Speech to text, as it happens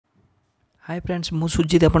Hi friends मु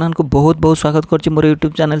सुजित आपको बहुत बहुत स्वागत करछि मोर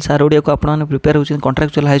यूट्यूब चैनल सार ओडिया को आपन प्रिपेयर होछि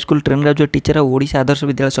contractual high school train graduate teacher Odisha Adarsh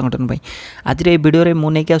Vidyalaya संगठन भाई आज ये वीडियो रे मु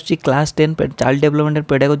नै के आछि class 10 child development and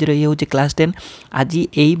pedagogy रे ये होछि क्लास 10 आज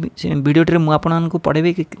एई वीडियो रे मु आपन को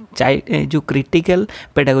पढेबे कि जो critical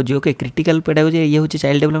pedagogy okay critical pedagogy ये होछि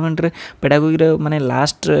चाइल्ड डेवलपमेंट रे पेडागोजी रे माने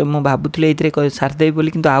लास्ट मु भाबुथले एथिरे सार देबे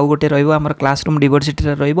बोली किंतु आउ गोटे रहइबो हमर क्लासरूम डाइवर्सिटी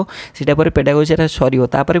रे रहइबो सेटा पर पेडागोजी रे सरीबो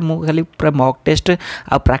तापर मु खाली पूरा मॉक टेस्ट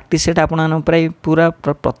आ प्रैक्टिस सेट आपन प्राय पूरा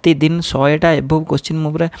प्रतिदिन 100टा एबव क्वेश्चन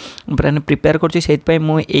मु पूरा प्रिपेयर करछि सेत पय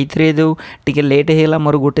मु एथरे जो टिके लेट हेला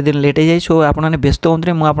मोर गोटे दिन लेट हे जाय सो आपन माने व्यस्त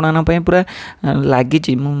होंतरे मु आपन पय पूरा लागि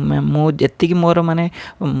छि मु जेति कि मोर माने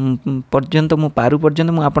पर्यंत मु पारु पर्यंत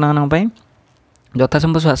मु आपन पय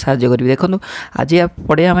यथासंभव साहाଯ୍य करी देखो आज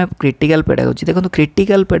पढ़े आम क्रिटिकल पेडागोजी देखो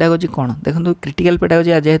क्रिटिकल पेडागोजी कौन देखो क्रिटिकल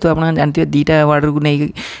पेडागोजी जेहेतु आप जानते हैं दुईटा वर्ड को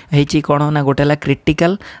नहीं कौन ना गोटे है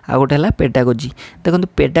क्रिटिकल आ गोटे है पेडागोजी देखो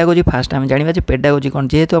पेडागोजी फास्ट आम जाना पेडागोजी कौन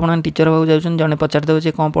जेहेतु आप टीचर होगा जाऊँ जड़े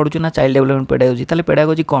पचारदे कौन पढ़ु ना चाइल्ड डेवलपमेंट पेडागोजी ताले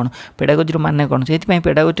पेडागोजी कौन पेडागोजी माने कौन से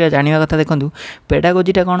पेडागोजी जाना कथा देखो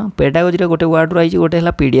पेडागोजीटा कौन पेडागोजी गोटे वर्ड रही गोटे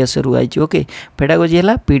है पीडीएस रु आई ओके पेडागोजी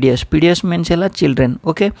है पीडीएस पीडीएस मीन्स है चिल्ड्रेन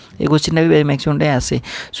ओके ये क्वेश्चन भी मैक्सिमम आसे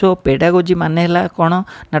सो पेडागोजी माने हला कौन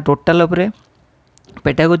ना टोटल उपरे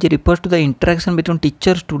pedagogy refers to the interaction between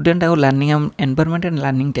teacher student और learning environment and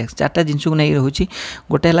learning tax चार्टा जिनस को नहीं रोचे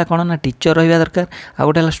गोटे है कौन ना टीचर रहा दरकार आ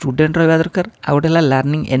गोटे है स्टूडेंट रहा दरकार आ गोटे है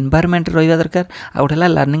लर्निंग एनवायरनमेंट रहा दरकार आ गोटे है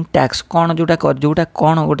लर्निंग टैक्स कौन जोटा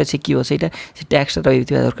कौन गोटे शिखिबो सेटा से टैक्स रही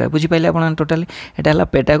दरकार बुझीपारे आप टोटाली एटा है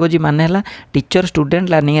पेडागोजी माने है टीचर स्टूडेंट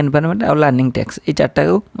लर्निंग एनवायरनमेंट और लर्निंग टैक्स ये चार्टा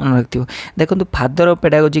को मन रखियो देखो फादर ऑफ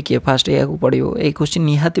पेडागोजी किए फास्ट या पड़ो ये क्वेश्चन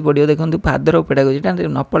निहाती पड़ो देखो फादर ऑफ पेडागोजी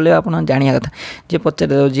न पढ़ले आप जाना कथा जे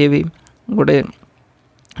पचार जी भी गोटे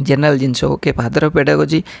general genus okay father of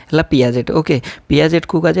pedagogy है पियाजेट ओके पियाजेट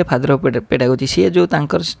को कहा जाए फादर ऑफ पेडागोजी सी जो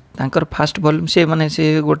तांकर फास्ट वॉल्यूम से माने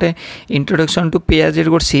से गोटे इंट्रोडक्शन टू पियाजेट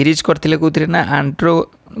गोटे सीरीज करते कौन ना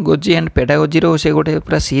आंड्रोगोजी एंड पेडागोजी रो से गोटे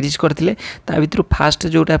पूरा सीरीज करते भितर फास्ट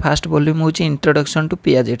जोटा फास्ट वॉल्यूम हो इंट्रोडक्शन टू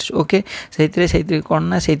पियाजेट्स ओके से कौन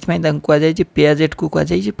ना से कहुई पियाजेट को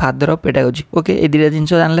कहुई फादर ऑफ पेडागोजी ओके ये दुटा जिन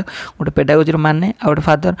जान गोटे पेडागोजी माने आ गोटे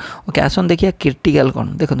फादर ओके आसन देखिए क्रिटिकल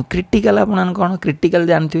कौन देखो क्रिटिकल आप कौन क्रिटिकल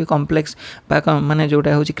जानते हैं कम्प्लेक्स माने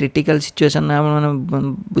जोटा हूँ क्रिटिकल सिचुएशन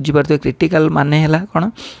बुझीपारे क्रिटिकल माने है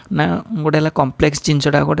कौन ना गोटे है कम्प्लेक्स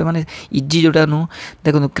जिनसा गोटे माने इजी जोटा नुह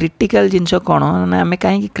देखो क्रिटिकल जिनस कौन ना आम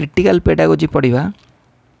कहीं क्रिटिकल पेडागोजी पढ़ा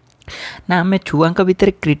ना आम छुआ भितर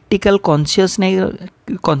क्रिटिकल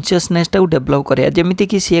कॉन्शियसनेस टाक डेभलप करा जमीती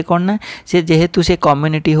कि सी कौन ना सी जेहेतु से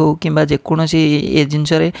कम्युनिटी हो कि जेकोसी ये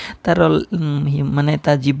जिनस तार माने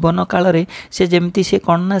ता जीवन काल रे से जमीती से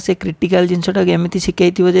कौन ना से क्रिटिकल जिनसटा एमती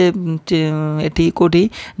शिखई थी कौटी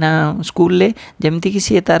ना स्कूल रे जमीती कि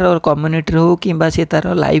सी तार कम्युनिटी हो कि सी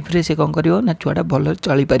तार लाइफ रे से कौन करिवो ना छुआटा भल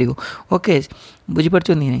चली पारिवो ओके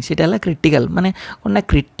बुझीपार नहीं सेटा क्रिटिकल माने कौन ना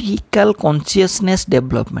क्रिटिकल कॉन्शियसनेस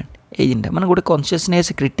डेवलपमेंट ये जिनटा माने गोटे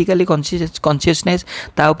कॉन्शियसनेस क्रिटिकली कॉन्शियसनेस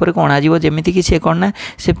तापर कौन आजीव जमीती कि सी कौन ना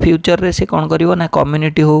से फ्यूचर रे से कौन करिवो ना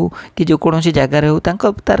कम्युनिटी हो कि जो कौन जगार हो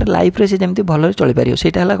तार लाइफ रे से जमीती भल चली पारिवो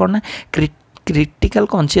सेटा हला कौन ना क्रिटिकल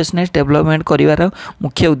कॉन्शियसनेस डेवलपमेंट करिवार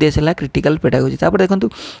मुख्य उद्देश्य है क्रिटिकल पेडागोजी तापर देखो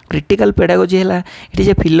क्रिटिकल पेडागोजी है it is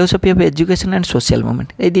a philosophy of education and social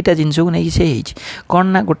movement ये दुटा जिनस को नहीं से कौन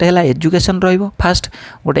ना गोटे है एजुकेशन रहिबो फास्ट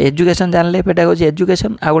गोटे एजुकेशन जानले पेडागोजी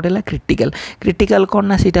एजुकेशन आ गोटे है क्रिटिकल कौन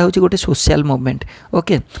ना सीटा होची गोटे सोशल मूवमेंट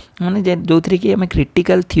ओके माने जो थी कि आम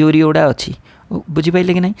क्रिटिकल थ्योरी गुड़ा अच्छी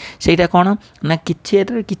बुझीपारे कि नहीं सेटा कौन ना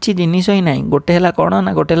किसी जिनिस ही ना गोटे है कौन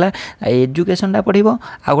ना गोटे है एजुकेशनटा पढ़ो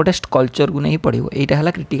आ गोटे कल्चर को नहीं पढ़ो यहाँ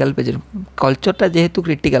है क्रिटिकल पेज कल्चरटा जेहेतु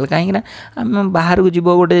क्रिटिकल कहीं आम बाहर को जीव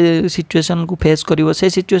गोटे सिचुएशन को फेस कर से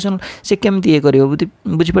सिचुएशन से केमती ये कर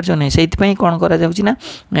बुझीपार नहीं से कौन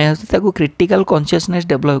करा क्रिटिकल कॉन्शियसनेस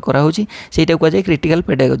डेवलप कराऊँगी से कहुए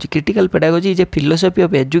critical pedagogy is a philosophy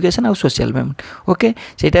of education और सोशल मूवमेंट ओके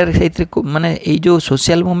से माने जो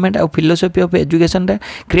सोशल मूवमेंट और फिलोसफी ऑफ एजुकेशन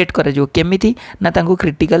क्रिएट कर केमिति ना तांको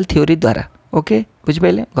क्रिटिकल थ्योरी द्वारा ओके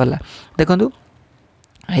बुझिपारे गला देखो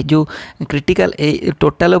ये जो क्रिटिकल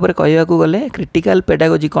टोटाल उपर कहवा गले क्रिटिकल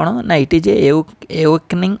पेडागोजी कौन ना it is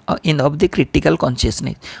एवोकनिंग in of the critical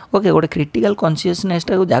consciousness okay गोटे क्रिटिकल कॉन्शियसनेस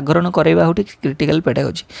टाक जागरण करवा हूँ क्रिटिकल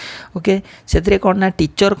पेडागोजी ओके से कौन ना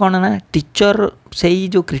टीचर से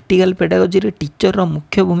जो क्रिटिकल पेडागोजी रे टीचर रो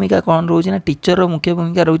मुख्य भूमिका कौन रोचे ना टीचर रो मुख्य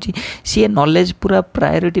भूमिका रोचे सी नॉलेज पूरा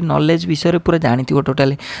प्रायोरिटी नॉलेज विषय पूरा जानी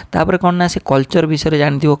टोटाली तापर कौन ना से कल्चर विषय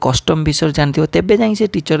जानी कस्टम विषय जानी तेबे जाई से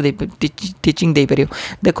टीचर टीचिंग दे पार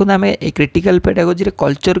देखो आम क्रिटिकल पेडागोजी रे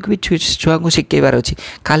कल्चर को भी छुआ को शिखेबार अच्छी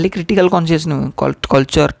खाली क्रिटिकल कॉन्शियस नुह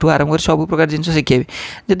कल्चर ठू आरंभ कर सब प्रकार जिन शिखेबे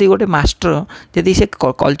जदि गोटे मास्टर जदि से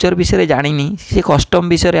कल्चर विषय जानी से कस्टम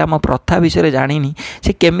विषय आम प्रथा विषय जानी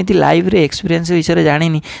से केमिति लाइव रे एक्सपीरियंस विषय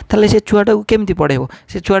जानी ताले से छुआटा को केमिति पढ़ेबो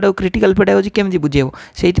से छुआटा को क्रिटिकल पेडागोजी केमिति बुझेबो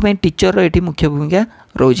सेइथि टीचर रो एठी मुख्य भूमिका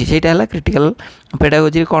रोची सेटा हला क्रिटिकल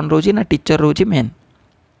पेडागोजी कौन रोची ना टीचर रोची मेन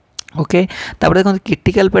ओके तापर देखो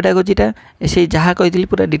क्रिटिकल पेडागोजीटा से जहाँ कही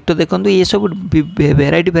पूरा डिटो देखो ये सब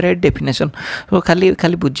भेराइटी डेफिनेशन तो खाली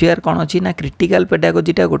खाली बुझार कौन अच्छी ना क्रिटिकल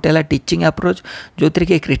पेडागोजीटा गोटे है टीचिंग अप्रोच जो थी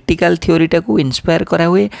कि क्रिटिकल थ्योरीटा को इन्स्पायर करा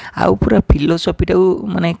हुए आउ पूरा फिलोसफीटा को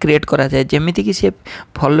माने क्रिएट करा जाए जमीती कि सी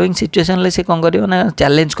फॉलोइंग सिचुएशन से कौन कर ना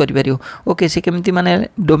चैलेंज कर ओके से केमती माने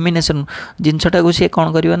डोमिनेशन जिनसटा को सी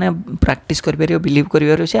कौन कर ना प्रैक्टिस कर बिलीव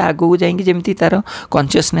कर से आगू जाइए जमी तार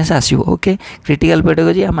कॉन्शियसनेस आसो ओके क्रिटिकल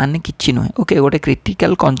पेडागोजी माने किछि नुहे ओके गोटे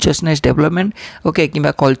क्रिटिकल कॉन्शियसनेस डेवलपमेंट ओके कि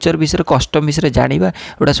कल्चर विषय कस्टम विषय जाना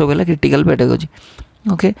गोटा सब है क्रिटिकल पेडागोजी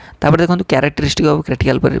ओके तापर देखो क्यारेक्टरिस्टिक ऑफ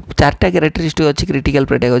क्रिटिकल चार्टा क्यारेक्टरिस्टिक अच्छी क्रिटिकल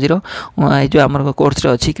पेडागोजी जो आम कोर्स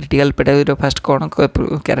अच्छी क्रिटिकल पेडागोजी फास्ट कौन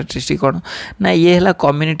क्यारेक्टरिस्टिक कौन ना ये है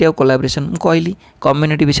कम्युनिटी ऑफ कोलैबोरेशन मुझे कहली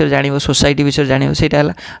कम्युनिटी विषय जान सोसाइटी विषय जान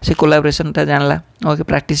से कोलैबोरेशनटा जानला ओके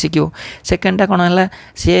प्रैक्टिस शिखो सेकेंडटा कौन है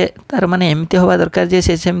सी तार माने एमती हवा दरकार जे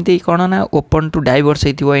से सेमती कौन ना ओपन टू डाइवर्स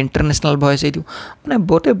हो इंटरनेशनल वॉइस हो मैंने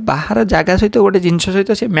गोटे बाहर जगह सहित गोटे जिनस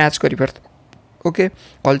सहित से मैच कर ओके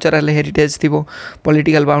कल्चरल हेरिटेज थी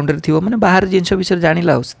पॉलिटिकल बाउंड्री थी मैंने बाहर जिनस विषय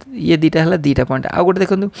जाना ये दीटा है दीटा पॉइंट आउ गोटे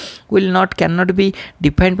देखो will not can not be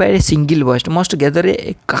defined by a single voice must gather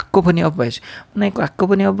A काकोफोनी of voice मैंने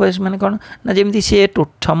काकोफोनी ऑफ वॉइस मैंने कौन ना जमी सी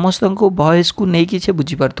समस्त को वॉइस को लेकिन से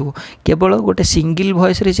बुझीपार केवल गोटे सिंगल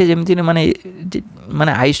वॉइस रे से जमी माने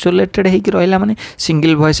माने आइसोलेटेड होकर रहा माने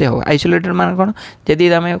सिंगल वॉइस हो आइसोलेटेड माने कौन जदि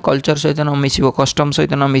आम कल्चर सहित न मिसो कस्टम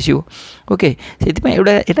सहित न मिसो ओके से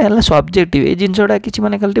यहाँ सब्जेक्टिव ये जिनसा किसी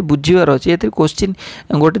मैंने खाली बुझीबार अच्छे ये क्वेश्चन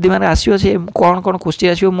गोटे दिमाग आसो से कौन कौन क्वेश्चन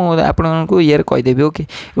आसो मुझे आपको ये कहीदेवी ओके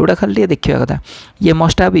एगुड़ा खाली देखा कथा ये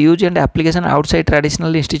must how use and application outside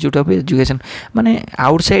traditional institute of education माने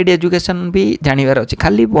आउटसाइड एजुकेशन भी जानवर अच्छे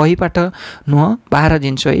खाली बही पाठ नुह बाहर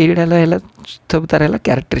जिनस ये सब तार है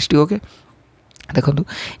क्यारेक्टरिस्टिक ओके देखो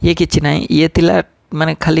ये किसी ना ये थिला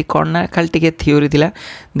माने खाली कौन ना खाली टिके थ्योरी थिला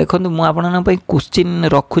देखो मुझे आपन क्वेश्चन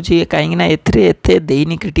रखुची कहीं एते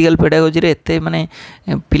देनी क्रिटिकल पेडागोजी रे एते माने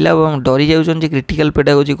पिला डरी जाउछन जे क्रिटिकल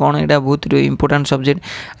पेडागोजी कौन एटा बहुत important subject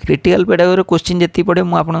critical pedagogy question जति पड़े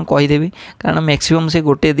मुझे आपन कहीदेवी कारण मैक्सिमम से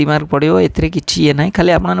गोटे दी मार्क पड़ो एथे किसी ये ना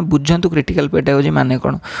खाली आप बुझंतु क्रिटिकल पेडागोजी माने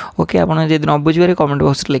कौन ओके आपन जे न बुझिबारे कमेंट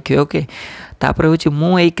बॉक्स लिखिए ओके तापर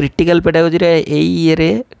हूँ ये क्रिटिकल पेडागोजी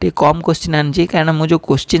ये कम क्वेश्चन आनी कारण मुझे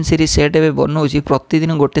क्वेश्चन सीरीज सेट ए बनाऊँगी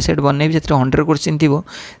प्रतिदिन गोटे सेट बनैबी से 100 क्वेश्चन थी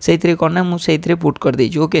से कौन ना मुझे पुट कर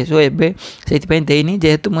देती ओके सो एबे से देनी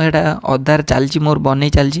जेहेतु मुझे अधार चलती मोर बन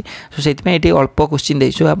चलती सो से अल्प क्वेश्चन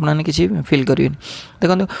दे सो आपने किसी फिल करेंगे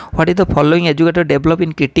देखो what is the following educator develop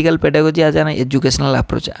in critical pedagogy as an educational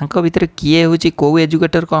approach आंक भितर किए हूँ कौ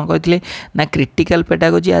एजुकेटर कौन कहते ना critical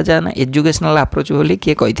pedagogy as an educational approach बोली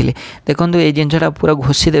किए कहते देखो ये जिनसा पूरा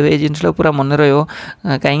घोषीदेवे ये जिनसा पूरा मन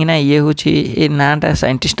रही ये हूँ ये नाटा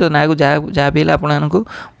साइंटिस्ट ना को जहाँ भी आपको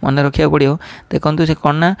मन रखा पड़ो देखो से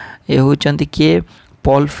कौन ना ये होती किए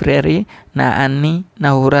पॉल फ्रेयरी ना आनी ना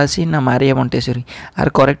होरासी ना Maria Montessori are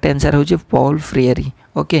correct answer हूँ पॉल फ्रेयरी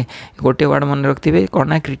ओके गोटे वर्ड मन रखिए कौन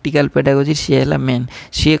ना क्रिटिकल पेडागोजी सी है मेन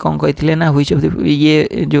सी कौन कहते ना हुई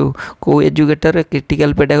ये जो को एजुकेटर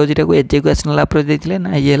क्रिटिकल पेडागोजी को एजुकेशनल अप्रोच देते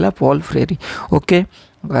ना ये है पॉल फ्रेयरी ओके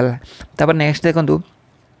गला तापर नेक्स्ट देखो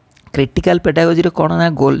क्रिटिकल पेडागोजी कौन ना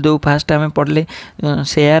गोल जो फास्ट आम पढ़ले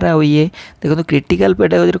सेयार आ ये देखो क्रिटिकल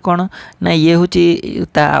पेडागोजी कौन ना ये हूँ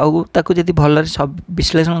जी भल सब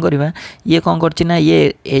विश्लेषण करवा ये कौन करना ये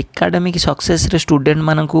एकाडेमिक सक्सेस रे स्टूडेंट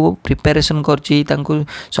मान को प्रिपेरेसन कर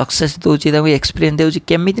सक्सेस दूसरी एक्सपीरियंस दूसरी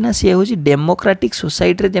केमी ना सी हूँ डेमोक्रेटिक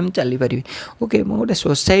सोसाइटी जमी चली पारि ओके गोटे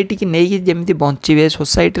सोसाइटी की नहीं जमी बचे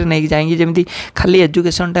सोसाइटी नहीं जाएंगे जमी खाली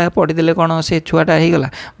एजुकेशनटा पढ़ीदे कौन से छुआटा हो गला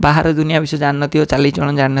बाहर दुनिया विषय जान चली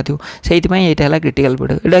चलन जान से ये क्रिटिकल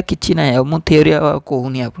पेडागोजी एटा किसी ना मु थ्योरी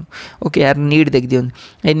कहूनी आप ओके यार नीड देख दिखाँ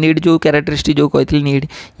ये नीड जो क्यारेक्टरिस्टिक जो कही नीड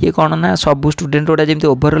ये कौन ना सब स्टूडेंट गुड़ा जमी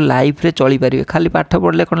ओभर लाइफ रे चली पारे खाली पाठ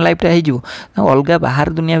पढ़ले कौन लाइफ हो अलग बाहर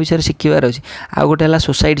दुनिया विषय शिखबार अच्छे आउ गोटे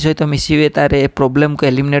सोसाइटी सहित मिसवे तार प्रोब्लेम को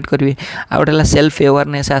एलिमिनेट करेंगे आउ गोटे सेल्फ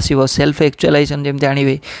अवेयरनेस आसो सेल्फ एक्चुअलाइजेशन जमी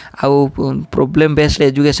आने आउ प्रोब्लेम बेस्ड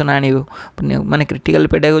एजुकेशन आने माने critical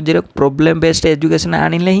pedagogy problem based education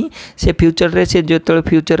आनिले ही से फ्यूचर रे से जो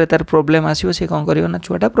फ्यूचर तार प्रोब्लेम आसो से कौन कर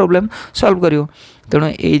छुआटा प्रोब्लेम सॉल्व कर तेणु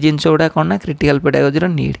ये जिनस गुड़ा कौन ना क्रिटिकल पेडागोजी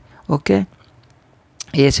नीड ओके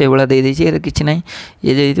ये से भाया दे किसी ना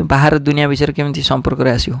ये बाहर दुनिया विषय केमी संपर्क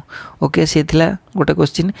आसो ओके सी गोटे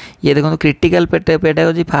क्वेश्चन ये देखो critical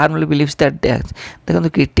pedagogy formally believes that देखो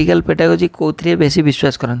क्रिटिकल पेडागोजी कौन बेसी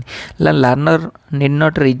विश्वास करती learner need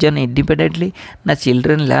not reason independently ना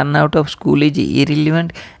children learn out of school is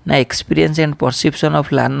irrelevant ना experience and perception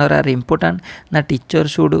of learner are important ना teacher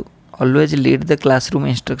should always lead the classroom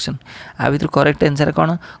instruction आ भर correct answer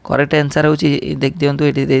कौन करेक्ट आंसर हो देख दिंतु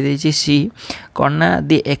ये सी कौन ना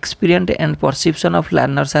the experience and perception of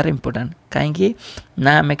learners are important कहीं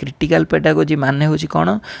ना आम क्रिटिकल पेडागोजी माने हो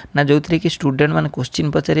कौन ना जो थी कि स्टूडेंट मैंने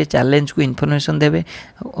क्वेश्चन पचारे चैलेंज को इनफॉरमेशन देवे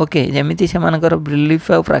ओके जमी से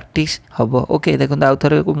बिलीफ और प्रैक्टिस हम ओके देखो आउ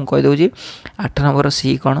थे कहीदे 8 नंबर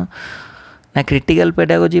सी कौन ना critical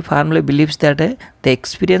pedagogy formally believes that the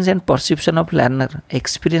experience and perception of learner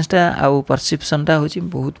एक्सपीरियंसटा आउ परसेप्शनटा हूँ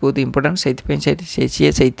बहुत बहुत इंपोर्टेंट से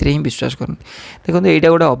ही विश्वास करते देखो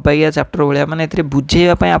यहाँ गोटे अबागिया चैप्टर भाया माने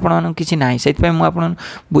बुझेवाई आपण किसी ना से मुझे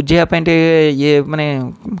बुझेवाई ये माने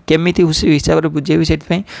केमी हिसाब से बुझेबी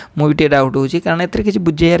से मुझे डाउट हो कारण ए किसी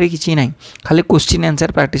बुझेबार किसी ना खाली क्वेश्चन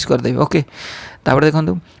आंसर प्रैक्टिस करदेवी ओके तापर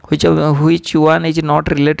देखो which one is not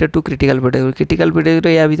related to critical pedagogy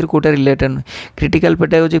या भीतर Kota related critical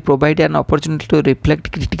pedagogy provide an opportunity to reflect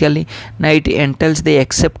critically ना it entails the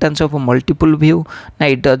acceptance of a multiple view ना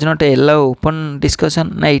it does not allow open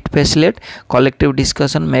discussion ना it facilitate collective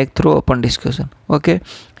discussion make through open discussion okay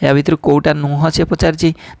या भीतर कोटा नुह से पचार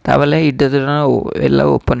ताबले it does not allow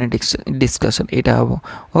open discussion एटा हम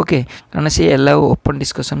okay कारण से allow open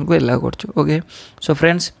discussion को allow कर ओके सो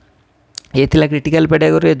फ्रेंड्स ये थिला क्रिटिकल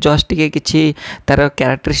पेडागोजी जस्ट टिके किछि तार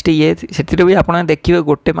क्यारेक्टरिस्टिक ये से भी आप देखिए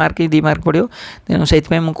गोटे मार्क कि 2 मार्क पड़ो तेणु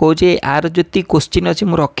से मुझे कहूँ आर जी क्वेश्चन अच्छी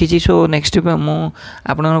मुझे रखी सो नेक्स्ट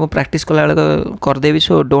मुझे प्रैक्टिस कला करदेवी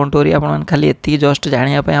सो डोंट वरी आप खाली एति जस्ट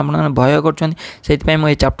जानापी आप भय कर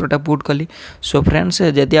मुझे चैप्टरटा पुट कली सो फ्रेंड्स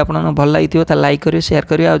जदि आप भल लगी लाइक करेंगे शेयर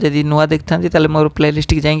करेंगे आदि नुआ देखते हैं मोर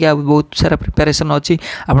प्लेलिस्ट की जाएंगे बहुत सारा प्रिपेरेसन अच्छी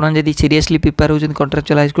आपड़ी सीरीयसली प्रिपेयर होती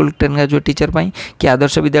contractual high school train graduate teacher कि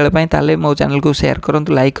आदर्श विद्यालय ताले मो चैनल को शेयर करूँ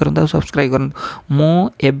लाइक करूँ सब्सक्राइब करूँ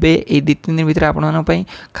मुझे 2-3 दिन भर आप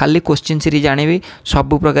खाली क्वेश्चन सीरीज आनी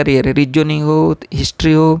सब प्रकार ये रीजनिंग हो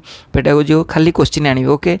हिस्ट्री हो पेडागोजी हो खाली क्वेश्चन आनी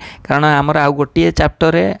ओके कारण आमर आउ गोटे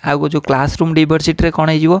चैप्टर आउ जो क्लासरूम डाइवर्सिटी रे कौन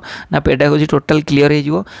हो ना पेडागोजी टोटल क्लीयर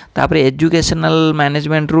हो एजुकेशनल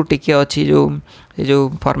मैनेजमेंट रू टिके अच्छी जो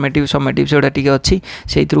फॉर्मेटिव समेटिव से टी अच्छी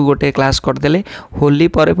से गोटे क्लास करदे होली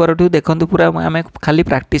पर देखो पूरा आम खाली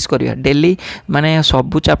प्रैक्टिस करवा डेली माने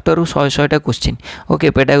सबू chapter 100-100टा question okay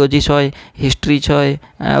pedagogy 100 history 100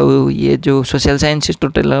 आउ ये जो सोशल साइंस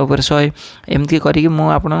टोटल 100 एमती करके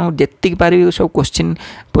मुझे पारि सब क्वेश्चन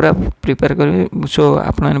पूरा प्रिपेयर करी सो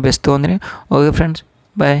आप व्यस्त होने ओके फ्रेंड्स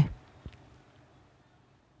बाय।